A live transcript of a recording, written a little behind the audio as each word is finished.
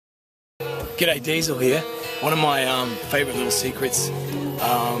G'day, Diesel here. One of my favourite little secrets,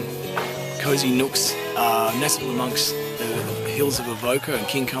 cosy nooks nestled amongst the hills of Avoca and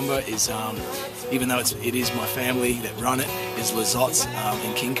Kincumber is, even though it is my family that run it, is Lizottes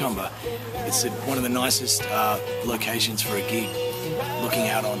in Kincumber. It's one of the nicest locations for a gig, looking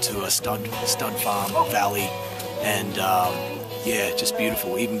out onto a stud farm valley, and yeah, just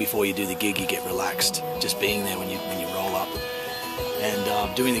beautiful. Even before you do the gig, you get relaxed just being there when you roll up.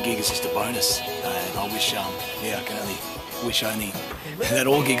 And doing the gig is just a bonus. And I wish, yeah, I can only wish that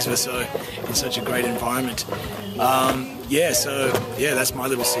all gigs were in such a great environment. Yeah, so yeah, that's my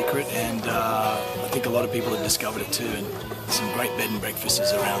little secret, and I think a lot of people have discovered it too. And some great bed and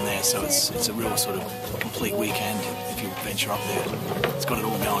breakfasts around there, so it's a real sort of complete weekend if you venture up there. It's got it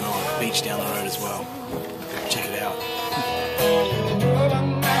all going on. Beach down the road as well. Check it out.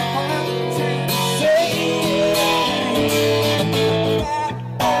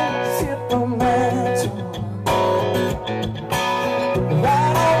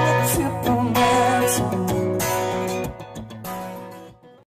 Right on the tip of my tongue.